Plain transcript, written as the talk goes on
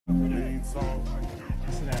Listen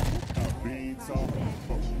to that.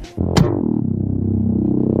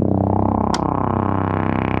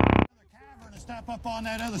 Step up on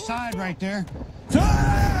that other side right there.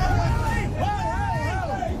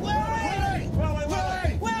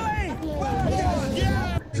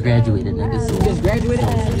 Just graduated, nigga. So, just graduated?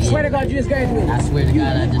 yeah. Swear to God, you just graduated. I swear to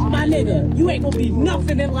God, I just My nigga, you ain't gonna be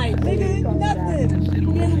nothing in life. Nigga, nothing.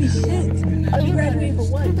 You ain't gonna be shit. Oh, you graduated for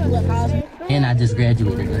what? What college? And I just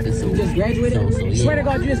graduated, nigga. So, you just graduated? So, yeah. Swear to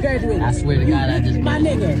God, you just graduated. I swear to God, I just My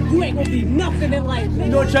nigga, you ain't gonna be nothing in life. Nigga.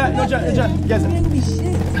 No chat. Yes. You ain't gonna be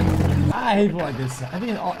shit. I hate people like this. I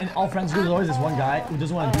think in all friends groups, there's always this one guy who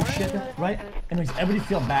doesn't want to do shit, right? And makes everybody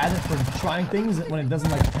feel bad for trying things when it doesn't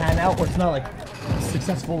like pan out or it's not like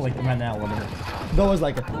successful like right now or whatever. They're always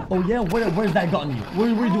like, oh yeah, where's that gotten you? What are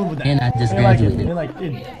you doing with that? And I just graduated. You're like,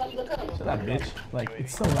 shut up, bitch. Like,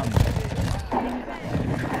 it's so dumb.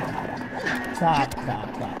 Stop.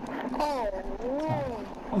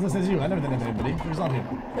 As I says you, I never did that to anybody. Who's on here?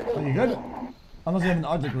 Are you good? Unless you have an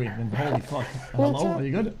art degree, then holy fuck. Hello, are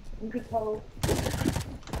you good?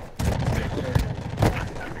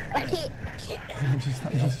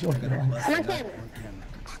 just joking around.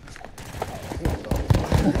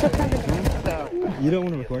 You don't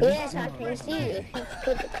want to record it? Yes, I can see it. If you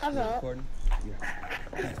put the cover up.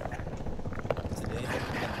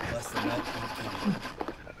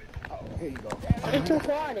 It's too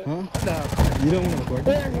quiet. Huh? No. You don't want to record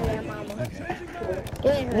it?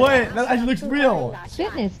 Wait, that actually looks real.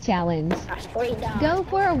 Fitness challenge. Go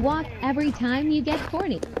for a walk every time you get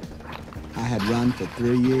horny. I had run for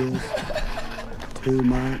 3 years, 2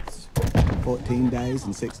 months, 14 days,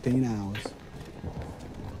 and 16 hours.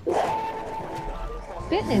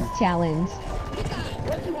 Fitness challenge.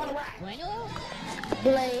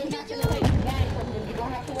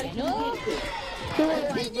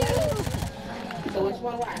 So which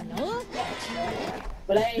one why? No.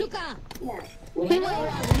 Luca. Nicki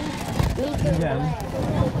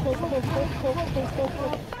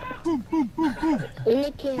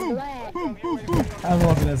Minaj. I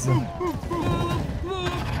love this one.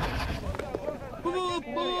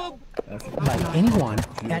 Like anyone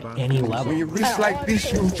at any level. When you reach like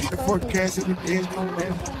this, you check the forecast and it is no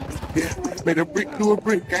man. Yeah, made a brick do a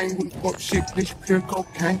brick gang with fuck shit, bitch, pure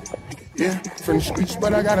cocaine. Yeah, from the streets,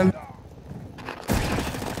 but I gotta.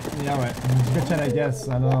 Yeah, right. Good chat, I guess.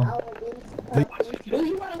 I don't know.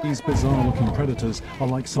 These bizarre-looking predators are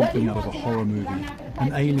like something out of a horror movie.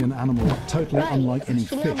 An alien animal totally unlike any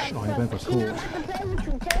fish I have ever caught.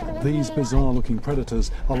 These bizarre-looking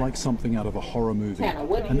predators are like something out of a horror movie.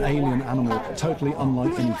 An alien animal totally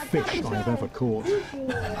unlike any fish I have ever caught.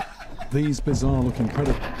 These bizarre-looking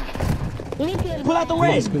predators... Pull out the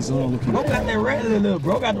red. These bizarre-looking... Bro got that red, little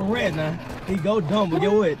bro got the red now. He go dumb, but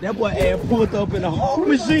get what? That boy ass pulled up in the whole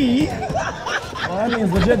machine. Well, that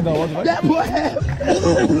means legit though. That boy ass.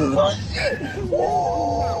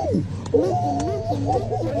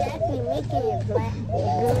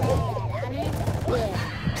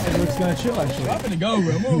 It looks kind of chill actually. I'm gonna go,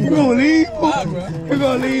 bro. We're gonna leave. We're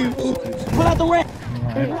gonna leave. Pull out the red.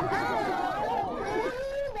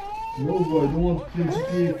 No boy, I don't want to play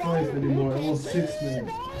GTA 5 anymore. I want 6 now.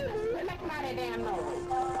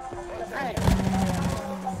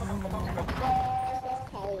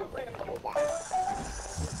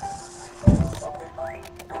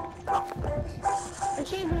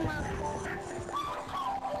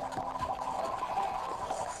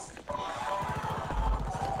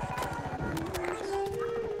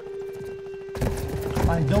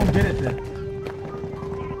 I don't get it then.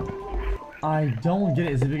 I don't get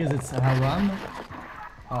it. Is it because it's haram?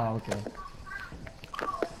 Oh, okay.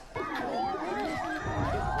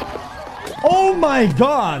 Oh my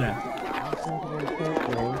god!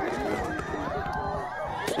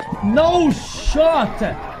 No shot!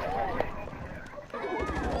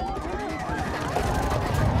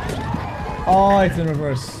 Oh, it's in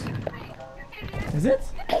reverse. Is it?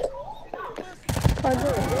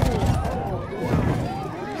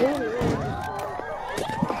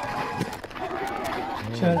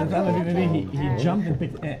 Maybe he jumped and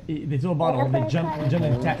picked. They threw a bottle. They jumped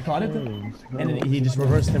and caught it, and then he just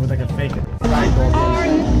reversed it with like a fake triangle.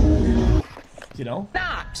 You know?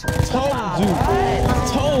 Not. Told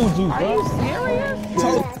you, bro. Are you serious?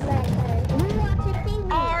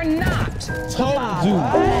 Are not.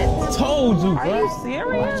 Told you, bro. Are you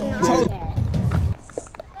serious?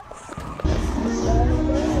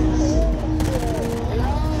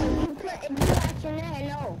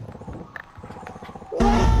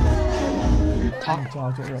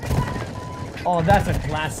 Oh, that's a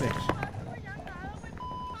classic.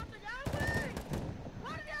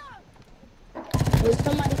 Was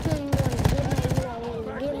somebody killing you on the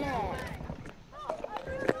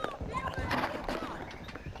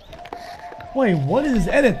Wait, what is this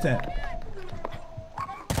edit then?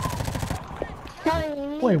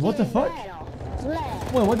 Wait, what the fuck?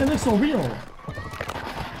 Wait, what? That looks so real.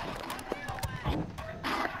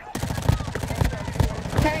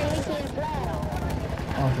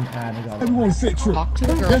 Everyone sit true. Talk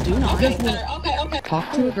to a girl. Do not. Okay.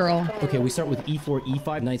 Talk to a girl. Okay, we start with e4,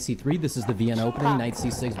 e5, knight c3. This is the Vienna opening. Knight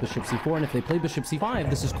c6, bishop c4. And if they play bishop c5,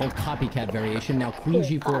 this is called copycat variation. Now, queen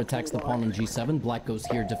g4 attacks the pawn on g7. Black goes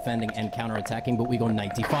here defending and counterattacking, but we go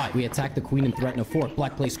knight d5. We attack the queen and threaten a fork.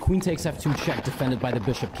 Black plays queen takes f2 check, defended by the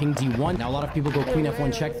bishop. King d1. Now, a lot of people go queen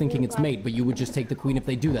f1 check thinking it's mate, but you would just take the queen if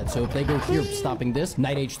they do that. So if they go here, stopping this,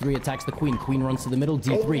 knight h3 attacks the queen. Queen runs to the middle,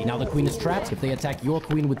 d3. Now the queen is trapped. If they attack your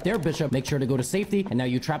queen with their bishop, make sure to go to safety. And now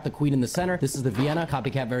you trap the queen in the center. This is the Vienna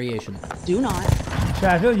copycat variation. Do not. Chat,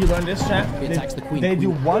 I feel you learned this, chat. Attacks the queen. They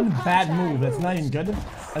do one bad move that's not even good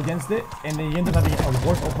against it, and then you end up having a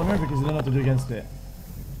worse opener because you don't know what to do against it.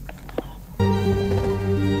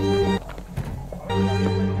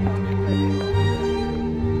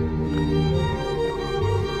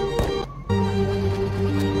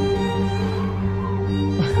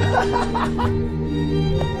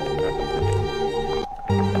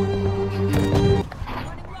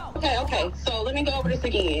 Okay, so let me go over this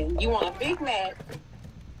again. You want a Big Mac,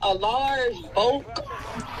 a large bulk,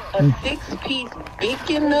 a 6-piece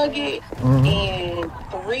bacon nugget, and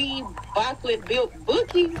 3 chocolate built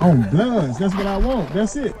bookies. Oh, bloods. That's what I want.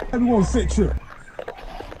 That's it. Everyone sit true.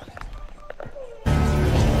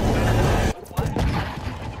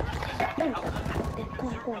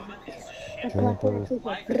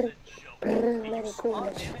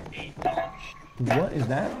 What is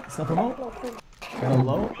that? Supplement?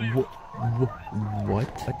 Hello? What?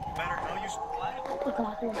 I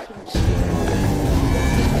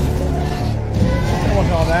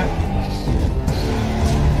want all that.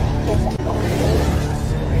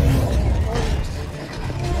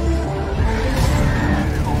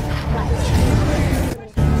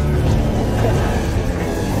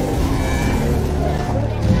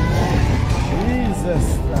 Jesus.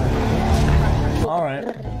 Alright.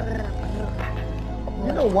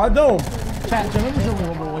 You know what though? Chat, do you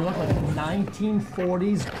remember when we looked like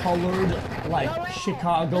 1940s colored like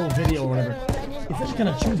Chicago video or whatever? It's actually kind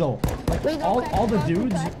of true though. Like all the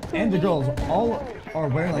dudes and the girls all are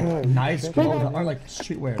wearing like nice clothes that aren't like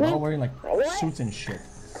streetwear. They're all wearing like suits and shit.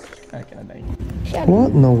 That kind of thing.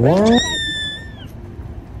 What in the world?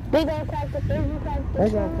 They gonna practice. They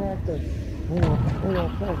gonna practice.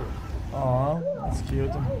 Aw, that's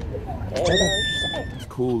cute. It's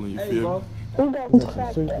cool and you feel me?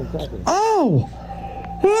 Oh!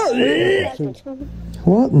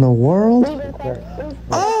 What in the world?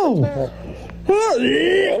 Oh!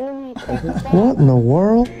 What in the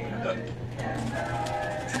world?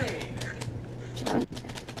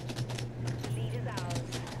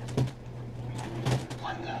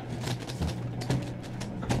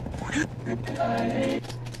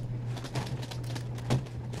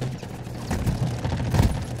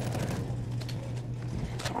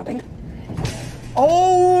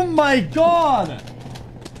 Oh my god!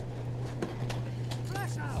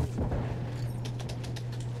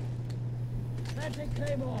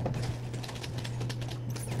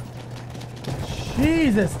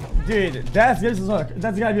 Jesus, dude, that's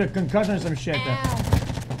gotta be a concussion or some shit.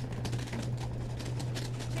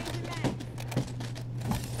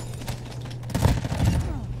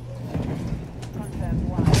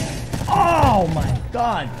 Oh my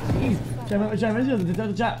god! Jeez.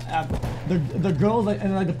 The girls like,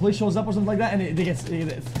 and like the police shows up or something like that, and they get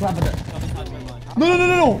slapped at the.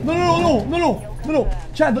 No!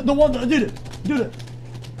 Chad, the one, dude,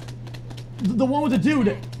 the one with the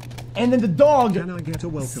dude, and then the dog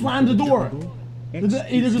slammed the door. He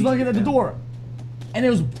was just looking at the door, and it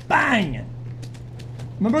was bang.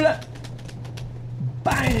 Remember that?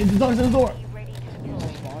 Bang! The dog's at the door.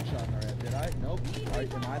 Did I? Nope.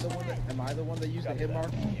 Am I the one that used the hit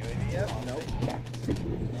mark? Yep. Nope.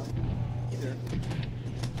 Either.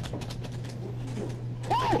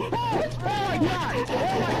 Oh my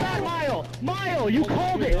god, Mile, you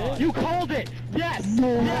called it, yes, you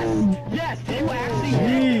actually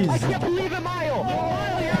did. I can't believe it, Mile,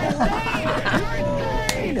 you're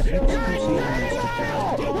insane,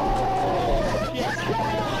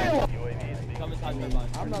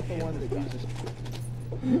 I'm not the one that uses.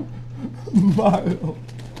 Mile.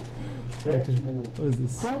 What is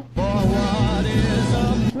this?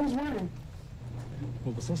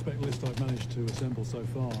 Well, the suspect list I've managed to assemble so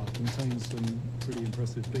far contains some pretty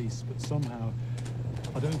impressive beasts, but somehow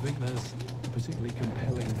I don't think there's a particularly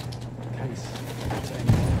compelling case to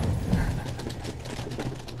any.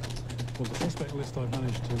 Well, the suspect list I've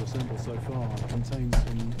managed to assemble so far contains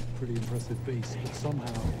some pretty impressive beasts, but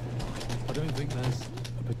somehow I don't think there's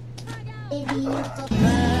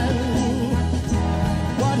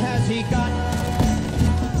What has he got?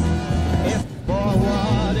 If for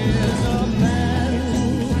what is a man?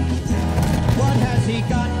 What has he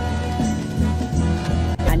got?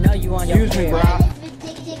 I know you on your Excuse me, bro.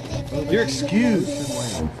 You're excused.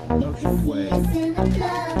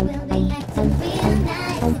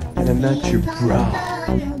 And that's your bra.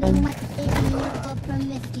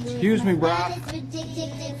 Excuse me, bro.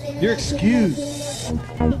 You're excused.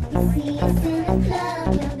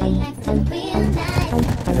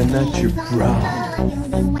 And that's your bra.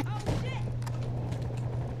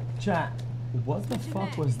 Chat, what the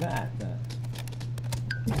fuck was that?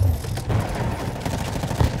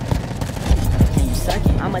 Can you suck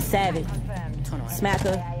it? I'm a savage.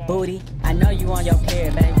 Smacker, booty. I know you on your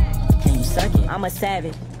period, baby. Can you suck it? I'm a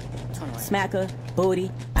savage. Smacker, booty.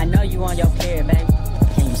 I know you on your period, baby.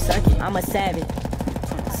 Can you suck it? I'm a savage.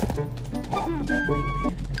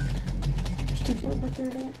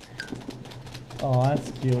 Oh,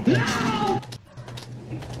 that's cute. No!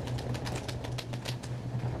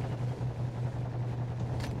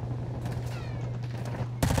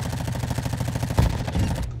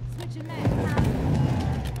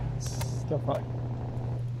 The fuck?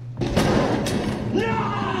 No!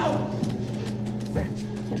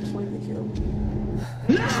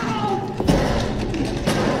 No!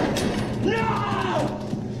 No!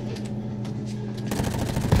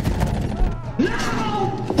 No!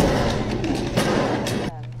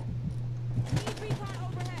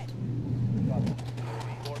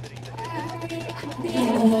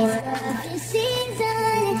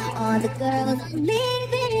 All the girls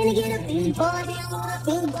leaving, get a big boy,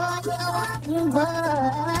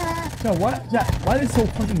 Yo, what? Yeah, why is it so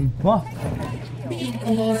fucking buff?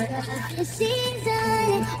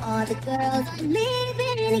 all the girls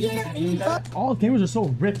leaving, get a big boy. All kangaroos are so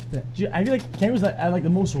ripped. I feel like kangaroos are like the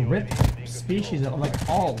most ripped species of like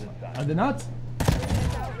all. Are they not?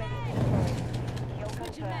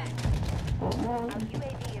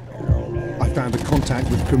 I found a contact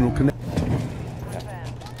with criminal connect.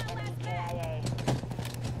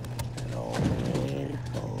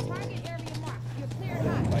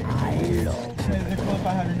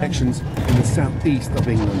 Connections in the southeast of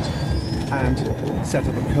England and set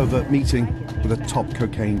up a covert meeting with a top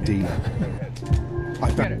cocaine dealer. I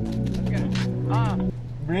found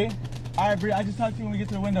Bree? Alright, Bree, I just talked to you when we get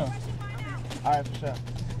to the window. Alright, for sure.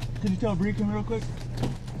 Could you tell Bree come real quick?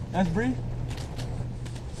 That's Bree?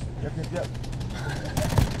 Yep.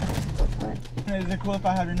 Is it cool if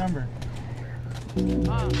I have your number?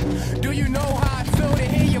 Do you know how I feel to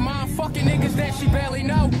hear your mom fucking niggas that she barely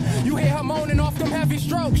know? You hear her moaning off them heavy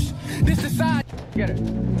strokes. This is side. Get it.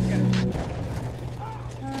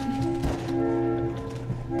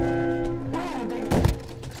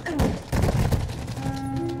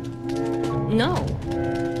 No.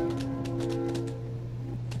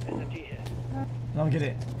 I don't get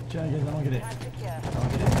it. Try again, I don't get it. I don't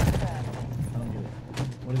get it. I don't get it.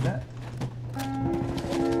 What is that?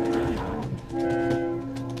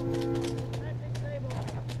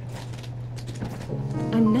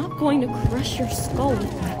 I'm not going to crush your skull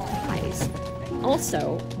with my eyes.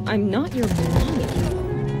 Also, I'm not your mommy.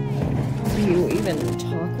 Do you even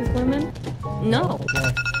talk with women? No.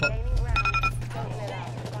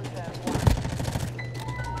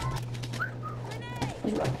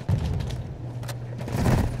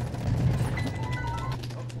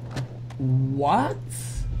 What?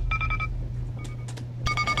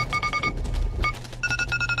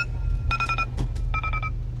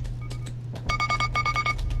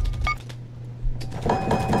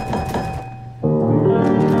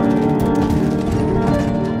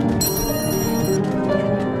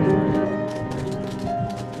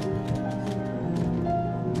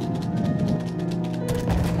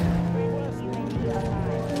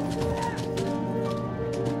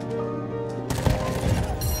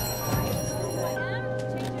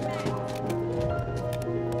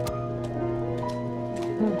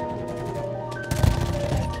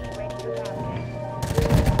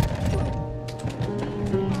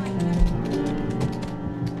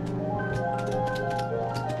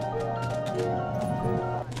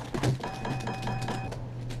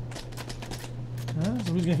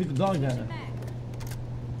 So who's gonna feed the dog then?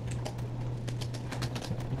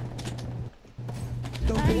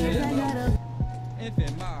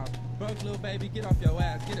 Infant mom, broke little baby, get off your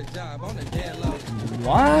ass, get a job on the dead low.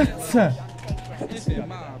 What? Infant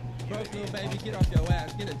mom, broke little baby, get off your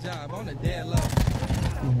ass, get a job on the dead low.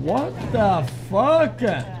 What the fuck?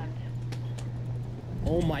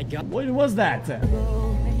 Oh my god. What was that?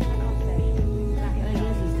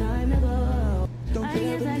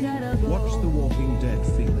 Watch The Walking Dead,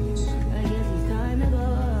 Felix.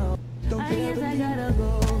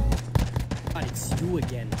 God, it's you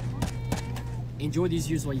again. Enjoy these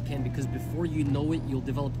years while you can, because before you know it, you'll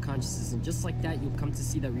develop consciousness, and just like that, you'll come to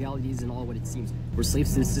see that reality isn't all what it seems. We're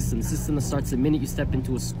slaves to the system that starts the minute you step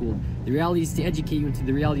into a school. The reality is to educate you into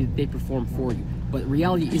the reality that they perform for you. But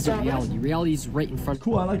reality isn't reality. Reality is right in front.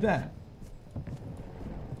 Cool, I like that.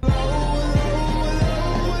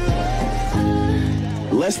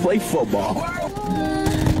 Let's play football.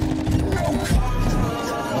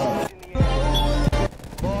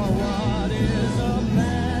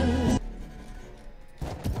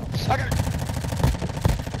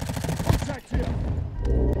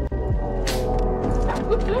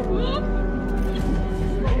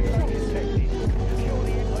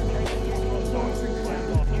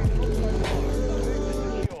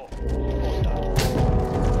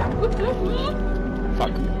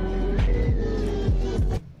 Fuck.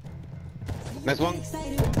 Next one.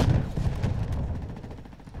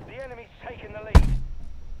 The enemy's taken the lead.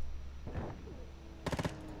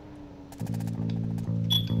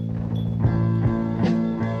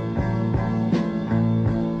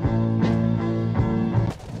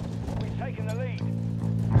 We've taken the lead.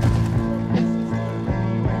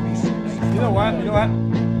 You know what? You know what?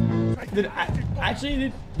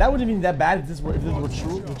 Actually, that wouldn't have been that bad if this were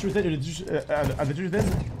true. The truth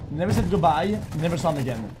is, never said goodbye, never saw him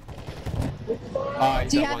again.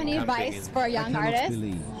 Do you have any advice for a young artist?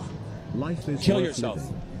 Life is Kill worth yourself.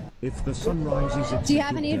 living. If the sun rises, it's Do you a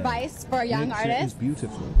have good any day. advice for a young Nature artist? is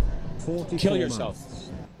beautiful. 44 Kill yourself. months.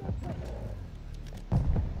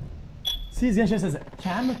 See, Zenshin says,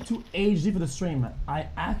 Cam too HD for the stream. I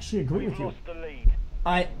actually agree with you.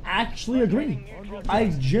 I actually agree. I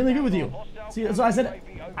genuinely agree with you. See, so I said,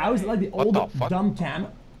 I was like the old dumb Cam.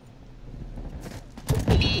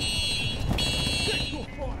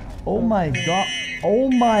 Oh my god. Oh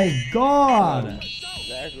my god.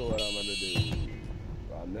 Exactly what I'm gonna do.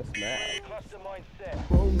 On this map.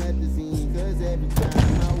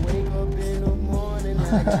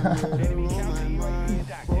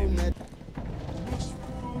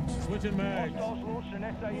 Switching mags.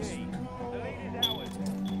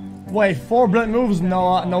 Wait, 4 brilliant moves,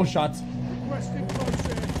 no shots.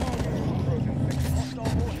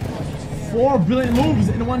 4 brilliant moves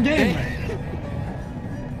in one game.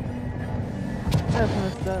 That's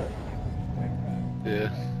messed up. Yeah.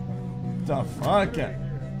 The fuck?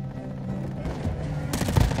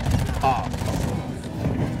 Ah.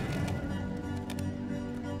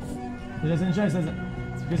 He doesn't says it.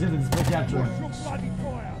 It's because of the display capture.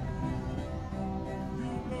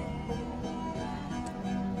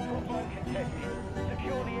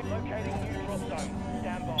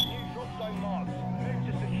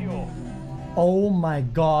 Oh my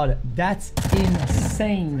god, that's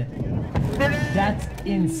insane. That's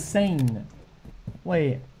insane.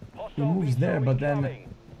 Wait, he moves there, but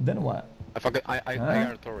then what? I forgot. I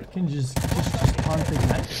got a turret. Can you just pawn take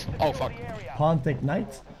knight? Oh fuck. Pawn take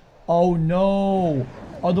knight? Oh no.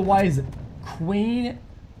 Otherwise, queen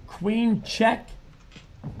check.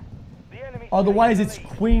 Otherwise, it's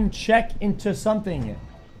queen check into something.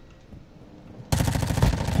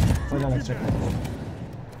 Oh, no, let's check.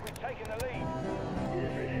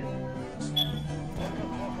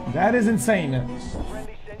 That is insane.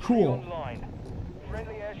 Cool.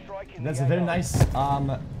 That's a very nice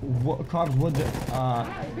carved wood.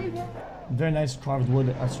 Very nice carved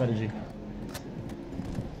wood strategy.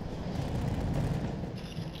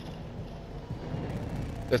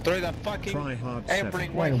 Destroy that fucking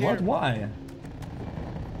airplane. Wait, right what? here. Why?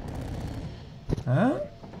 Huh?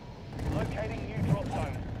 Locating new drop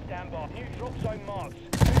zone. Stand by. New drop zone marks.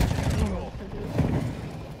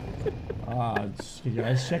 Get your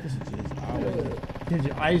eyes checked. Get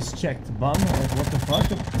your eyes checked, bum. Like, what the fuck?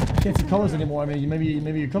 Can't see colors anymore. I mean, maybe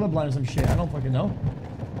you're colorblind or some shit. I don't fucking know.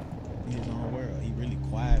 In his own world, he really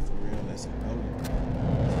quiet for real. Let's know him.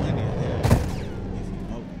 Plenty of there if you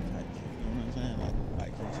know him. Like, you know what I'm saying?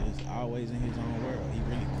 Like he's just always in his own world. He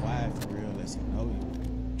really quiet for real. Let's know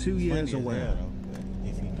him. 2 years away. There, though, but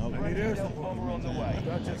if you know him,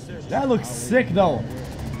 That looks sick though.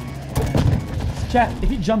 Chat, if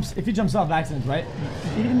he jumps off accident, right?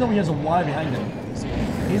 Even though he has a wire behind him,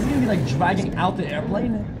 he's gonna be like dragging out the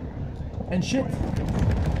airplane and shit.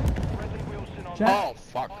 Chat. Oh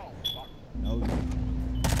fuck. No.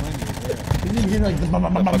 He's gonna be like the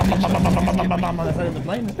on the side of the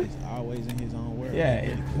plane. He's always in his own world.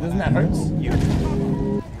 Yeah, doesn't that hurt?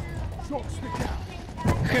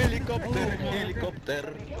 Helicopter,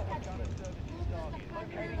 helicopter.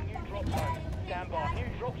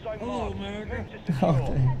 Oh, man.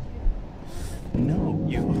 Okay. No,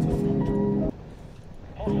 you.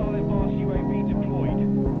 Hostile advanced UAV deployed.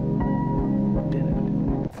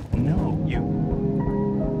 No, you.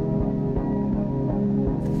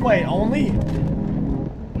 Wait, only?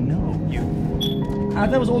 No, you. I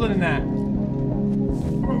thought it was older than that.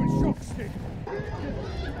 Throwing shock stick.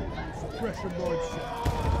 Suppression mindset.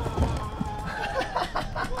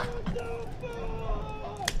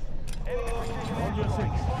 On your six.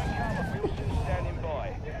 Standing by.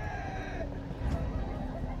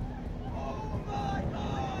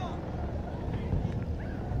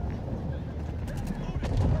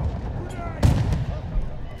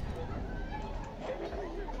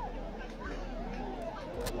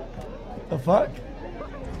 The fuck?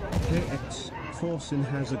 KX, Forsen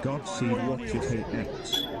has a god seed, watch it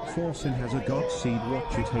AX. Forsen has a god seed,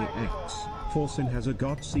 watch it AX. Forsen has a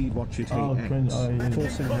god seed, watch it AX.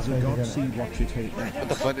 Forsen has a god seed, watch it AX. What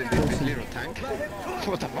the fuck is this little tank?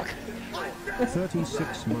 What the fuck?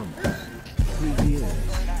 36 months. 3 years.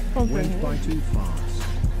 Went by too fast.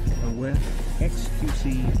 Aware.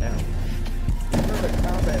 XQCL.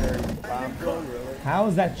 How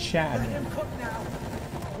is that Chad?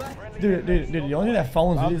 Dude, the only thing that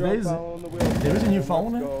phones these days, there is a new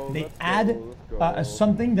phone, they add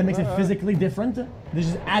something that makes it physically different. They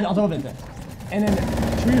just add on top of it. And then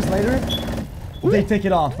 2 years later, they take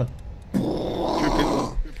it off.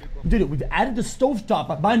 Dude, we've added the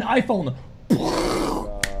stovetop by an iPhone.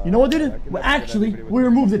 You know what, dude? We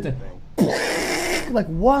removed it. Like,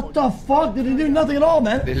 what the fuck? They didn't do nothing at all,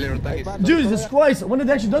 man. Jesus Christ, when did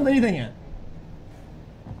they actually done anything yet?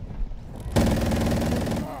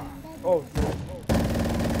 Oh.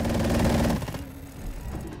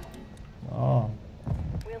 Oh.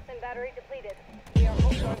 Wilson battery depleted. We are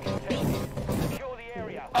hooked on containment. Secure the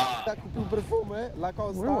area.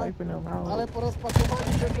 We're wiping them out.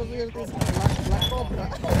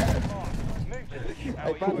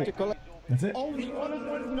 That's it?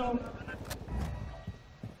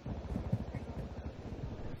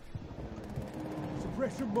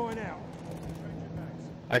 Suppression mine out.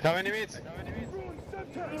 I have enemies.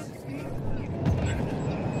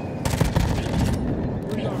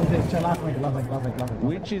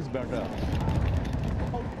 Which is better?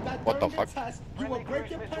 What the fuck? You will break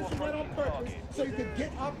your pencil right on purpose so you could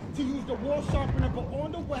get up to use the wall sharpener, but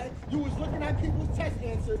on the way, you was looking at people's test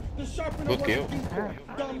answers. The sharpener was a decoy.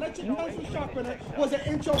 The electric pencil sharpener was an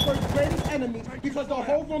introvert's greatest enemy because the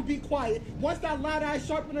whole room be quiet. Once that loud-eye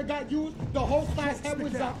sharpener got used, the whole class head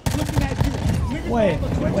was up looking at you. Wait,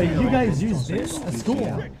 you guys use this? That's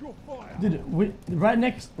cool. Dude, right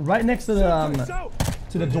next to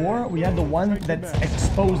the door, we had the one that's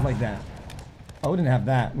exposed like that. Oh, we didn't have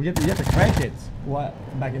that. You have to crank it. What?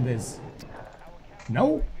 Back in this.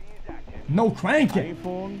 No? No, crank it.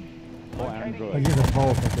 iPhone or Android? I use it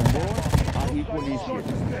both. Okay. Both are equally shit.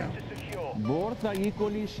 Both are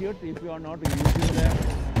equally shit if you are not using them to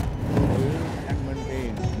build and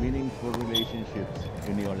maintain meaningful relationships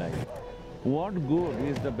in your life. What good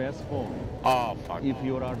is the best phone if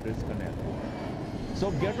you are disconnected? So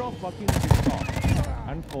get off fucking TikTok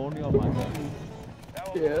and phone your mother.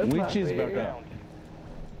 Which is better?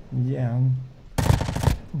 Yeah.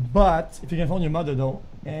 But if you can phone your mother though,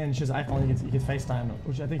 and she's iPhone, you can FaceTime,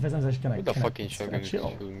 which I think FaceTime is actually What the fucking shotgun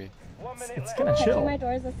chill. shoot me? It's kind of chill. My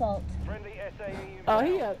door's assault. Oh,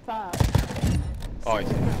 he up top. Oh, I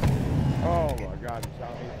see. Oh my god, he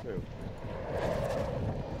shot me too.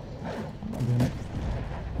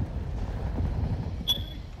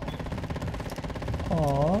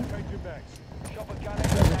 Aww.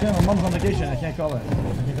 My mom's on vacation. I can't call her.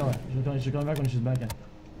 She's coming back when she's back in.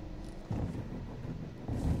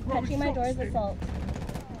 Touching my door's assault.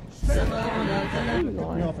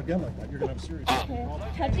 Me off again like that, you're gonna have serious. Okay.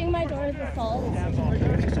 Touching my door's assault.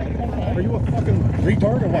 Are you a fucking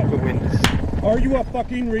retard or what? Are you a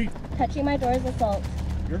fucking Touching my door's assault.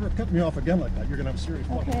 You ever cut me off again like that, you're gonna have serious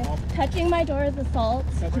fucking Okay. problem. Touching my door's assault.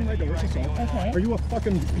 Touching my door's assault. Okay. Are you a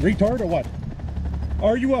fucking retard or what?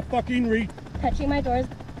 Are you a fucking Touching my door's.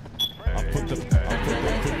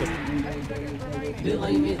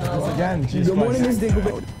 Again, Jesus Good morning, Christ. Miss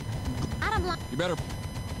Dinkelberg. You better.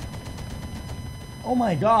 Oh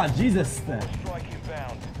my God, Jesus!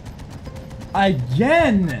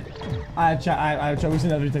 Again! I we seen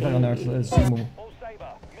that video TikTok on there. It's super move.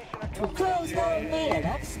 Clothes don't matter,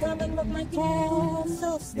 that stomach look like ass,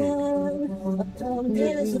 so still.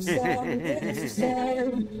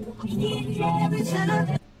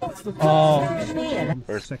 Oh.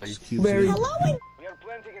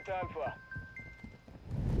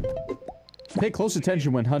 Pay close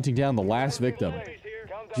attention when hunting down the last victim.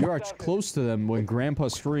 You are close to them when Grandpa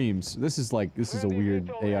screams. This is a weird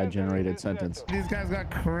AI generated sentence. These guys got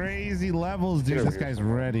crazy levels, dude. This guy's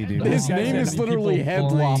ready, dude. His name is literally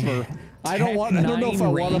Headlopper. I don't know if I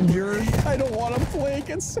want him. I don't want him playing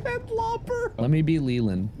against Headlopper. Let me be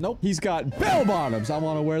Leland. Nope. He's got bell bottoms. I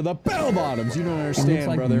want to wear the bell bottoms. You don't understand, looks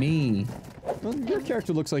like brother. Me. Well, your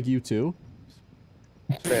character looks like you too.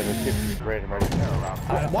 Why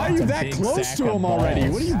are you that close to him already?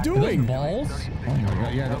 What are you doing? Balls? Oh my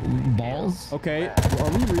god, yeah, balls? Okay,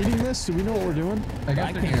 are we reading this? Do we know what we're doing? I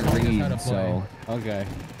can't read, so... Okay.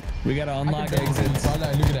 We gotta unlock exits. Look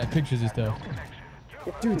at that, pictures and stuff.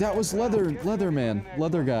 Dude, that was leather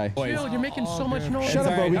guy. Chill, you're making so much noise. Shut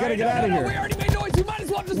up, bro. We gotta get out of here. We already made noise. You might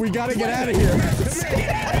as well just. We gotta get out of here.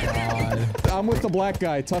 I'm with the black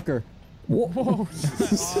guy, Tucker. Whoa.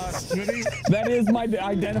 That is my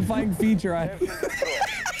identifying feature.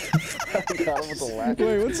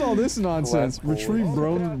 Wait, what's all this nonsense? Retrieve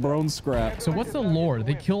bone scrap. So what's the lore?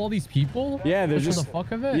 They kill all these people? Yeah, they're just for the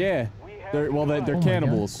fuck of it. Yeah. They're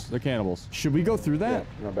cannibals. They're cannibals. Should we go through that?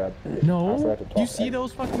 Yeah, not bad. No. You see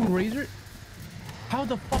those fucking razors? How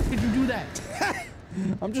the fuck did you do that?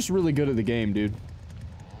 I'm just really good at the game, dude.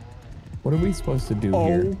 What are we supposed to do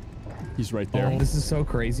here? He's right there. This is so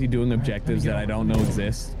crazy doing objectives that I don't know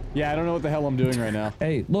exist. Yeah, I don't know what the hell I'm doing right now.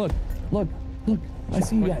 Hey, look. I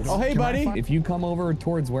see you guys. Oh, hey, buddy. If you come over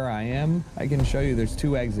towards where I am, I can show you there's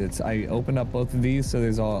 2 exits. I opened up both of these, so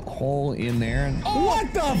there's a hole in there. And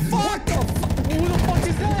what the fuck? Who the fuck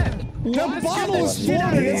is that? The bottle is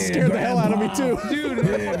floating. It scared the hell out of me, too. Dude,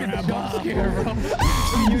 fucking jump scare, bro.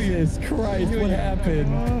 Jesus Christ, what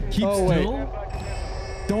happened? Keep still. Wait.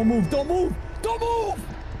 Don't move.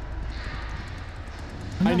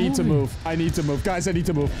 I need to move. Guys, I need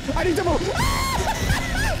to move.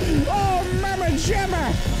 Oh, mama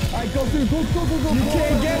jammer! Alright, go through. Go. You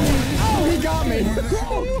can't get me. Oh, he got me.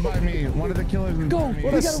 By me. One of the killers is Go.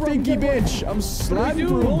 What a stinky bitch. I'm sliding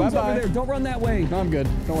through. Bye-bye. Don't run that way. No, I'm good.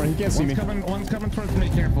 Don't worry. He can't see me. One's coming towards me.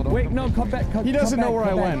 Careful. Wait, no, come back. He doesn't know where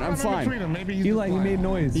I went. I'm fine. Maybe he's Eli, he made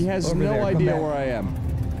noise. He has no idea where I am.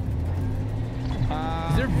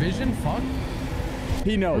 Is there vision? Fuck.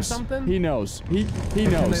 He knows. Something? He knows. He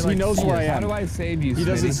knows. He knows where I am. How do I save you, He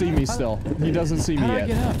doesn't see me still. He doesn't see me yet.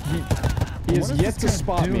 He has yet to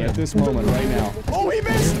spot me at this moment right now. Oh, he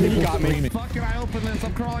missed! He got me. Fuck it, I open this.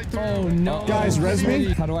 I'm crawling through. Oh, no. Guys, res me?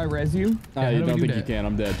 How do I res you? I don't think you can.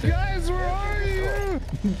 I'm dead. Guys, where are you?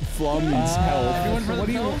 Flom needs help. Everyone for the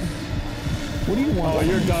What do you want? Oh,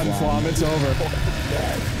 you're done, Flom. It's over.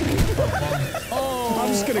 I'm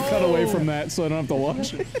just gonna cut away from that so I don't have to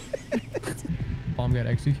watch it. Flom got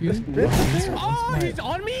executed? Oh, he's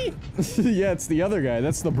on me? Yeah, it's the other guy.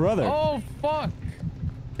 That's the brother. Oh, fuck.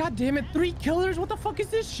 God damn it, 3 killers? What the fuck is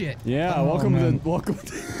this shit? Yeah, welcome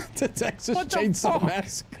to Texas Chainsaw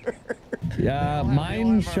Massacre. Yeah,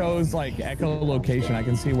 mine shows like echolocation. I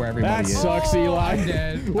can see where everybody That is. sucks, Eli. I'm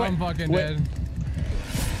dead. I'm fucking dead.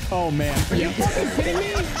 Oh, man. Are you fucking kidding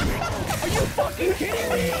me? Are you fucking kidding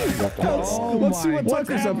me? Let's see what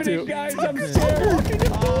Tucker's up to. Guys, I'm scared.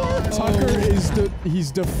 Tucker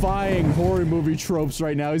he's defying horror movie tropes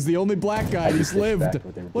right now. He's the only black guy and he's lived.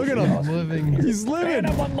 Look at him. He's living. And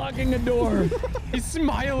I'm unlocking a door. He's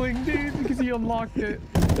smiling, dude, because he unlocked it.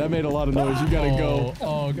 That made a lot of noise. You gotta go.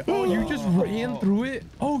 Oh, you just ran through it?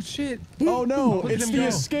 Oh, shit. Oh, no. Look It's at him the go.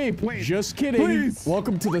 escape. Just kidding. Please.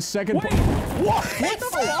 Welcome to the second part. What the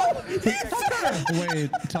fuck? Wait,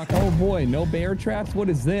 Tucker. Oh boy, no bear traps? What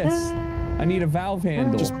is this? I need a valve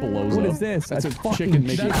handle. Just blows What up. is this? That's a fucking chicken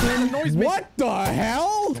making. noise. What the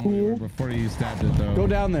hell? Before you stabbed it, though. Go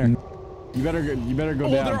down there. You better go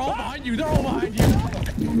down. They're all behind you. They're all behind you.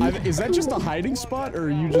 Is that just a hiding spot, or are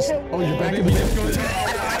you just? Oh, you're back in the.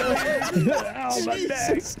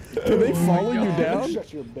 Jesus. Are they following you down?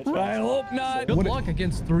 I hope not. Good luck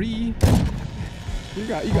against 3. You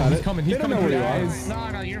got it. He's coming. He's They don't coming know for where you you.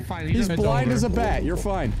 are. No, you're fine. He's blind as a bat. You're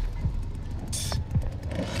fine.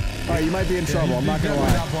 All right, you might be in trouble. I'm not gonna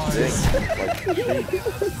lie.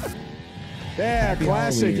 Yeah,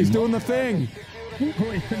 classic. He's doing the thing.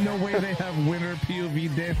 No way they have winter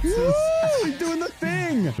POV dances. Woo, he's doing the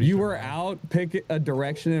thing. You were out, pick a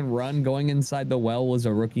direction and run. Going inside the well was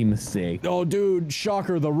a rookie mistake. Oh, dude,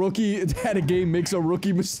 shocker. The rookie at a game makes a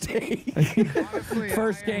rookie mistake.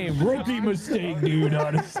 First game, rookie mistake, dude,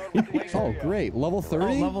 honestly. Oh, great. Level 30?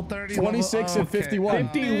 Oh, level 30. 26 and 51.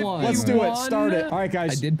 51. Let's do it. Start it. All right,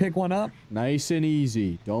 guys. I did pick one up. Nice and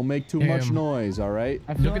easy. Don't make too much noise, all right?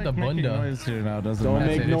 Look at the bunda. Noise here now, doesn't Don't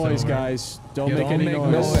matter. make noise, guys. Don't make any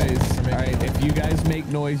noise. noise. All right, if you guys make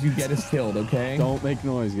noise, you get us killed, okay? Don't make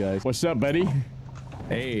noise, guys. What's up, Betty?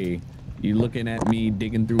 Hey, you looking at me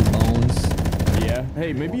digging through bones? Yeah.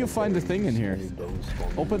 Hey, maybe you'll find the thing in here.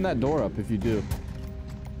 Open that door up if you do.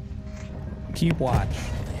 Keep watch.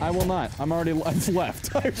 I will not. I've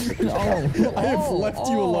left. I I have left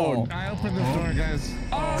you alone. I opened this door, guys.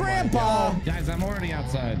 Grandpa! Guys, I'm already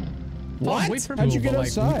outside. What? wait for How'd you me, get but, like,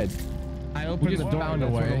 outside? I opened the door. found a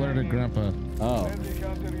That's what way. alerted Grandpa. Oh.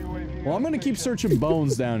 Well, I'm gonna keep searching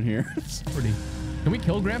bones down here. Pretty. Can we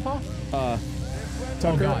kill Grandpa? Tucker,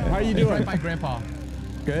 God. how are you Hey, doing? right by Grandpa.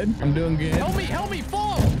 Good. I'm doing good. Help me,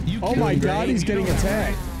 fall! You Oh my God, he's getting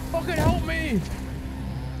attacked. fucking help me!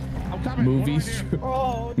 I'm coming.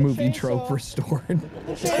 Movie trope restored.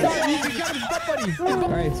 All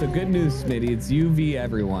right, so good news, Smitty. It's UV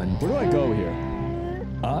everyone. Where do I go here?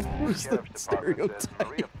 Up? Where's the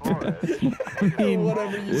stereotype? I mean,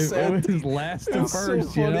 whatever you it said. was last to It's so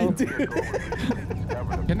first, you know? funny,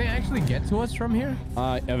 dude. Can they actually get to us from here?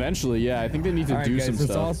 Eventually, yeah. I think they need to All right, do guys, some let's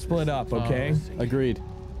stuff. all split up, okay? Agreed.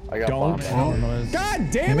 I got Don't. bombs.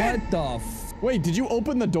 God damn it! What the Wait, did you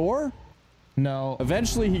open the door? No.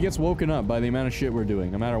 Eventually, he gets woken up by the amount of shit we're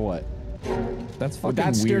doing, no matter what. That's fucking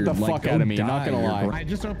That scared weird. the fuck out of me, not gonna lie. I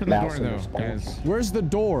just opened the door, though, guys. Where's the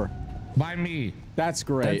door? By me. That's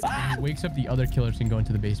great. He wakes up the other killers and go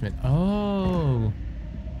into the basement. Oh.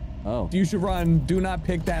 Oh. You should run. Do not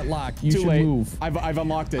pick that lock. You Too should late. move. I've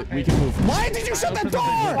unlocked it. We can move. Why did you shut that door?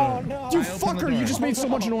 Oh, no. You fucker! You just made so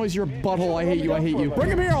much noise. You're a butthole. I hate you. I hate you.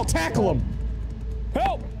 Bring him here. I'll tackle him.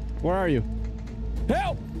 Help! Where are you?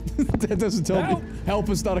 Help! That doesn't tell me. Help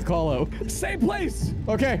is not a call out. Same place.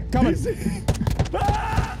 Okay, coming.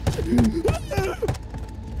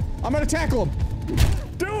 I'm gonna tackle him.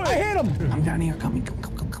 Do it. I hit him. I'm down here. Come.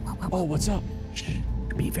 Oh, what's up?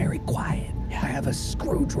 Be very quiet. I have a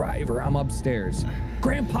screwdriver. I'm upstairs.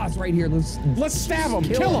 Grandpa's right here. Let's stab him.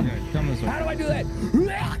 Kill him. Come this way. How do I do that?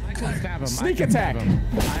 I can stab him. Sneak I can attack. stab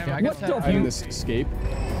him. What the I can escape.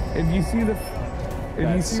 If you see the,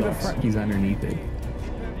 That sucks. front, he's underneath it.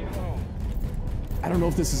 I don't know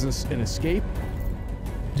if this is an escape.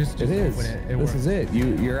 Just It is. open it. This works. is it.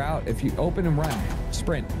 You're out. If you open and run,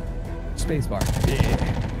 sprint, spacebar.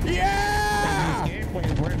 Yeah! Wait,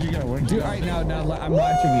 where'd you go? Where'd you Dude, go? all right, now I'm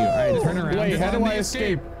watching you. All right, turn around. Wait, how do I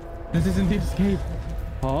escape? This isn't the escape.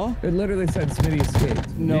 Huh? It literally said Smitty escaped.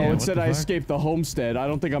 No, Yeah, it what said the I fuck? escaped the homestead. I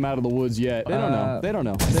don't think I'm out of the woods yet. They don't know. They don't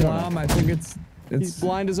know. They don't know. Mom, I think it's He's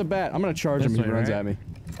blind as a bat. I'm gonna charge him if This he way, runs right? at me.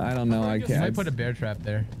 I don't know. I He can't. might put a bear trap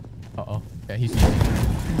there. Uh-oh. Yeah, he's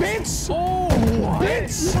Bitch! Oh,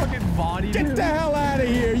 Bitch! fucking body. Get the hell out of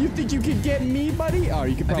here! You think you could get me, buddy? Oh,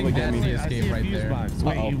 you could I probably think get that's me. the I see escape a right fuse there. box.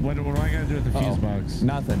 Wait, what do I gotta do with the fuse box?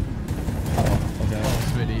 Nothing. Oh,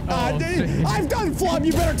 Smitty. Oh, Smitty. I'm done, Flub.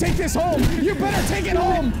 You better take this home. You better take it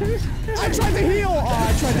home. I tried to heal. Oh,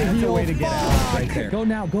 I tried to That's heal. the way to get out right there. Go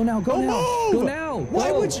now. Go now. Go Go now. move. Go now. Why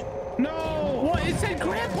Go. would you? No! What? It said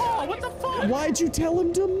Grandpa. What the fuck? Why'd you tell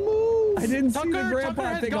him to move? I didn't see the Tucker grandpa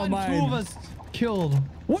has thing on gotten 2 of mine. us killed.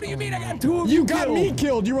 What do you mean I got 2 of you? You got killed? me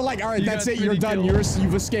killed. You were like, all right, You that's got it. You're Smitty done. killed.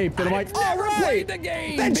 You've escaped. And I'm like, all Never right. played the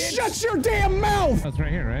game. Then bitch. shut your damn mouth. That's right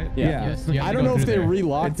here, right? Yeah. Yes, you have I to don't go know if through they there.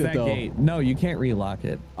 relocked It's it that though. gate. No, you can't relock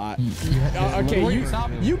it. Okay, Wait, stop.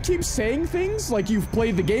 you keep saying things like you've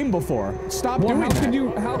played the game before. Stop Well, doing how that. could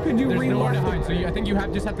you? How could you There's nowhere relock to it? hide, so I think you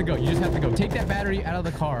just have to go. You just have to go. Take that battery out of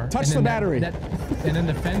the car. Touch and then the battery. And then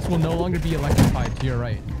the fence will no longer be electrified to your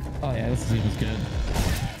right. Oh, yeah, this is even good.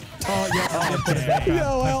 Oh, yeah. I put it back.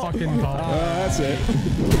 Yeah, well. I fucking That's it.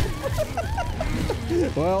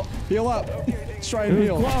 Well, heal up. Let's try and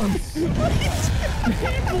heal. He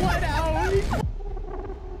bled out.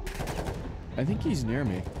 I think he's near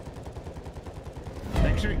me.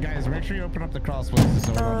 Make sure, guys, make sure you open up the crossbows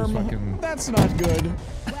so we don't just fucking... That's not good.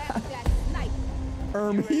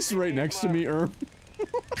 He's right next to me,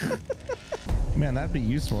 Man, that'd be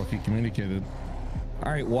useful if you communicated.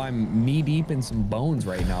 All right. Well, I'm knee deep in some bones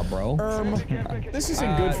right now, bro. This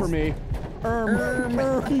isn't good for me.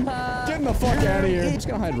 Getting the fuck out of here. I'm just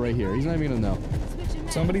gonna hide right here. He's not even gonna know.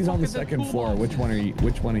 Somebody's on the second floor. Which one are you?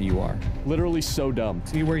 Which one of you are? Literally so dumb.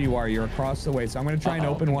 See where you are. You're across the way. So I'm gonna try and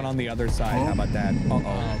open one on the other side. How about that?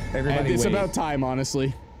 Everybody, It's wait. about time,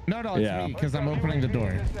 honestly. No, it's me, because I'm opening the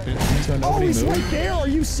door. So Oh, nobody he's move? right there. Are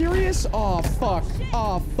you serious? Oh, fuck.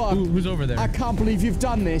 Oh, fuck. Who's over there? I can't believe you've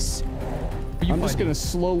done this. You I'm just find gonna it.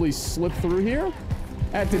 slowly slip through here.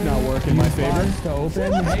 That did not work in my favor. Box to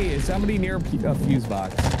open. Hey, is somebody near a fuse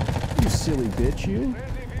box? You silly bitch, you.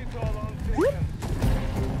 Whoop.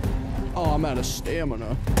 Oh, I'm out of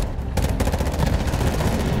stamina.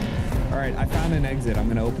 All right, I found an exit. I'm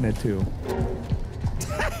gonna open it too.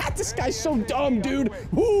 This guy's so dumb, dude.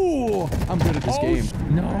 Ooh, I'm good at this game.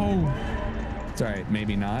 No. It's all right.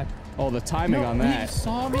 Maybe not. Oh, the timing on that. You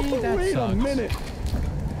saw me? That Wait sucks. a minute.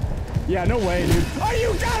 Yeah, no way, dude. Oh,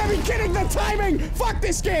 you gotta be kidding! The timing! Fuck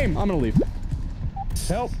this game! I'm gonna leave.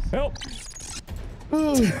 Help! Help!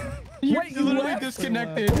 You literally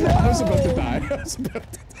disconnected. I was about to die. I was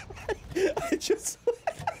about to die. I just...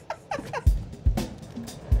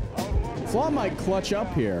 Flaw might clutch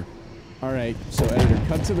up here. Alright, so editor,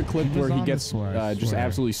 cut to the clip where he gets just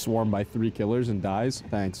absolutely swarmed by 3 killers and dies.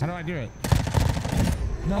 Thanks. How do I do it?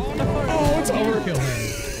 No. Oh, it's over. Kill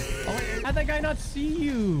him. Oh, wait, how'd that guy not see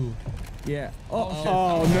you? Yeah.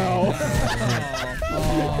 Oh, no.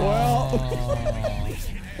 Well,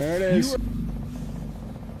 there it is.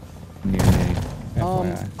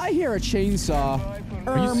 I hear a chainsaw.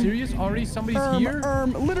 Are you serious? Already somebody's here?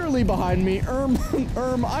 Literally behind me. I'm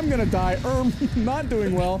gonna die. Not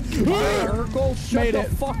doing well. Urkel, shut the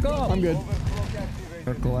fuck up. I'm good.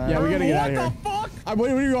 Yeah, we gotta get out of here. What the fuck? What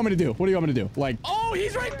do you want me to do? What do you want me to do? Like, oh,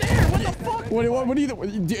 he's right there. What the fuck? What do you?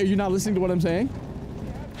 Are you not listening to what I'm saying?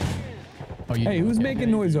 Oh, hey, who's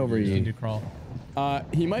making noise over you? Need to crawl.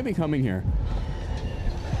 He might be coming here.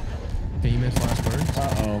 Famous last words.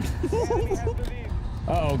 Uh-oh.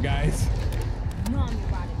 Uh-oh, guys.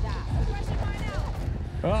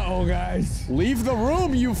 Uh-oh, guys. Leave the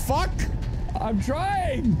room, you fuck! I'm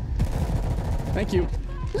trying! Thank you.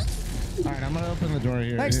 Alright, I'm gonna open the door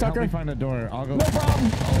here. Thanks, Tucker. Help me find a door. I'll go. No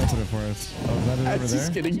problem. I'll open it for us. Oh, is that it over there?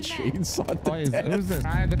 Just getting chainsawed to death. Who's this?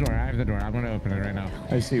 I have the door. I have the door. I'm gonna open it right now.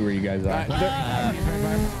 I see where you guys are.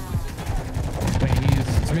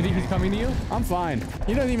 Wait, he's coming to you? I'm fine.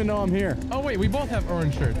 He doesn't even know I'm here. Oh, wait, we both have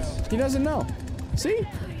orange shirts. He doesn't know. See?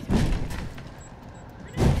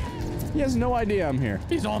 He has no idea I'm here.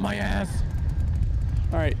 He's on my ass.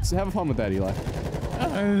 All right, so have fun with that, Eli.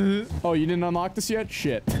 Oh, you didn't unlock this yet?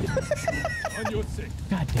 Shit. On your sick.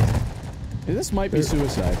 God damn it. This might be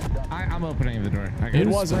suicide. I'm opening the door. It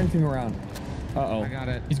wasn't. Sprinting around. Uh-oh. I got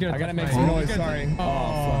it. He's gonna. I gotta make some noise. Sorry.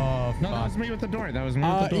 Oh, no, that was me with the door. That was me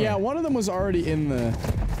with the door. Yeah, one of them was already in the...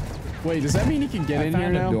 Wait, does that mean he can get in here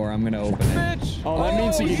now? I found a door. I'm gonna open it. Bitch! Oh, that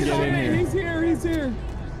means he can get in here. He's here. He's here.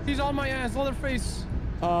 He's on my ass. Leatherface.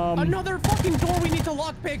 Another fucking door we need to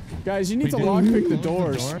lockpick. Guys, you need to lockpick the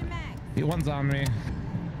doors. One's on me.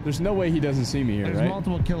 There's no way he doesn't see me here, There's right?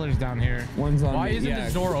 multiple killers down here. One's on Why me. isn't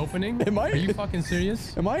this door opening? Am I? Are you fucking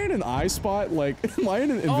serious? Am I in an eye spot? Like, am I in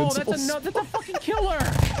an invincible that's a fucking killer.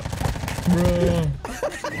 Bro.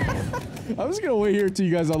 I'm just gonna wait here till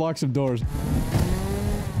you guys unlock some doors.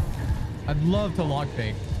 I'd love to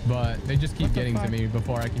lockpick, but they just keep getting to me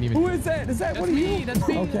before I can even. Who is that? Is that That's one of me. you? That's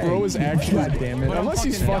me. Okay. Bro is actually... God damn it. But I'm Unless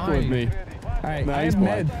he's fucking fucking with me. All right, Nah, I he's have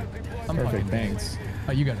med. I'm Perfect. fucking Thanks.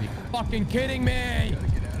 Oh, you gotta be fucking kidding me.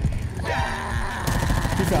 He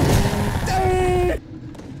found me.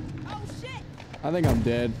 I think I'm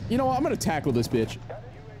dead. You know what? I'm gonna tackle this bitch.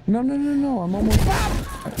 No. I'm almost.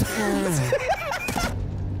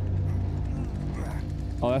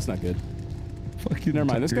 Oh, that's not good. Fucking never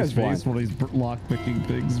mind. This guy's blind. One of these lock-picking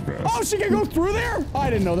things, bro. Oh, she can go through there? I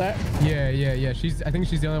didn't know that. Yeah. I think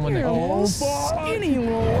she's the only one that. Oh, skinny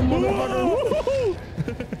little motherfucker.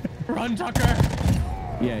 Run, Tucker.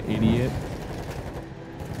 Yeah, idiot.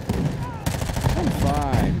 I'm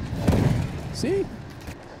fine. See?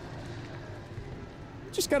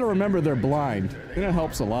 Just gotta remember they're blind. And it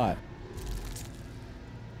helps a lot.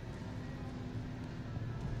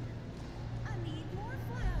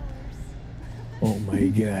 Oh my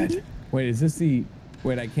god. Wait, is this the...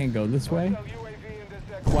 Wait, I can't go this way?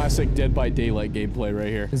 Classic Dead by Daylight gameplay right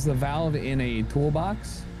here. Is the valve in a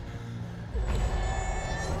toolbox?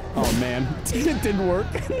 Oh man, it didn't work.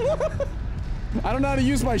 I don't know how to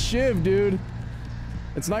use my shiv, dude.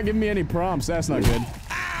 It's not giving me any prompts. That's not good.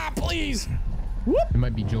 Ah, please. Whoop. It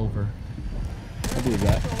might be Jover. I believe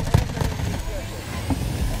that.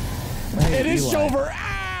 Hey, it is Eli. Jover.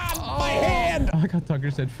 Ah, my hand. I got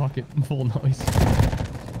Tucker said fuck it full noise.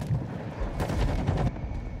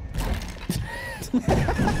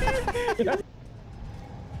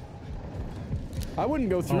 I wouldn't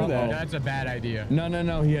go through that. That's a bad idea.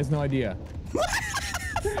 No. He has no idea.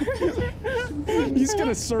 He's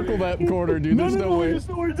gonna circle that corner, dude. There's no way. There's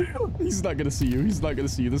nowhere to do. He's not gonna see you. He's not gonna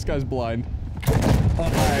see you. This guy's blind.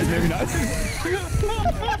 Alright, maybe not.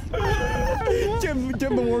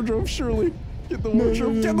 Get in the wardrobe, surely. Get the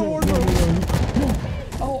wardrobe. Get the wardrobe.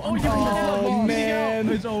 Oh, man.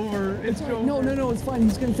 It's over. It's over. No, it's fine.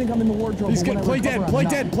 He's gonna think I'm in the wardrobe. He's but gonna when I play recover, dead. I'm Play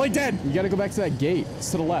not. dead. Play dead. You gotta go back to that gate.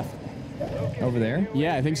 It's to the left. Over there?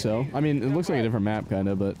 Yeah, I think so. I mean, it looks like a different map, kind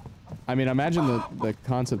of, but... I mean, imagine the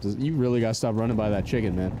concept is... You really gotta stop running by that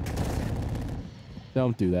chicken, man.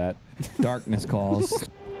 Don't do that. Darkness calls.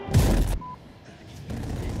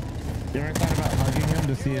 You ever thought about hugging him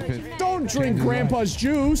to see if it. Don't drink Grandpa's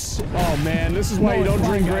juice. Oh man, this is why you don't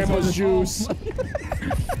drink Grandpa's juice.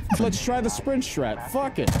 Let's try the sprint strat.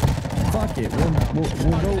 Fuck it. Fuck it.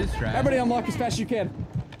 We'll go. Everybody unlock as fast as you can.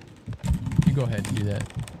 You go ahead and do that.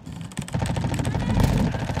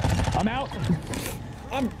 I'm out.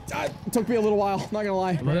 It took me a little while, not gonna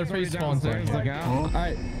lie. Another face spawns there.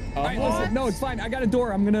 Alright. Alright, listen, no, it's fine. I got a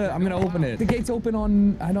door. I'm gonna open it. The gate's open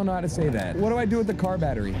on, I don't know how to say that. What do I do with the car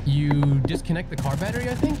battery? You disconnect the car battery,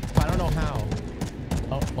 I think? I don't know how.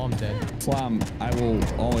 Oh, Slom's dead. Slom, I will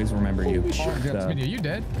always remember you. Are you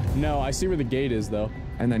dead? No, I see where the gate is though.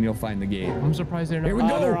 And then you'll find the gate. I'm surprised they're not. Here we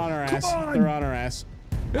go. They're on our ass. They're on our ass.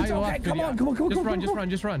 It's okay. Come on.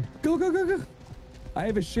 Just run. Go. I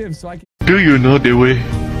have a shiv, so I can. Do you know the way?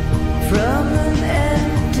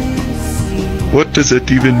 What does that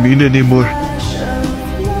even mean anymore?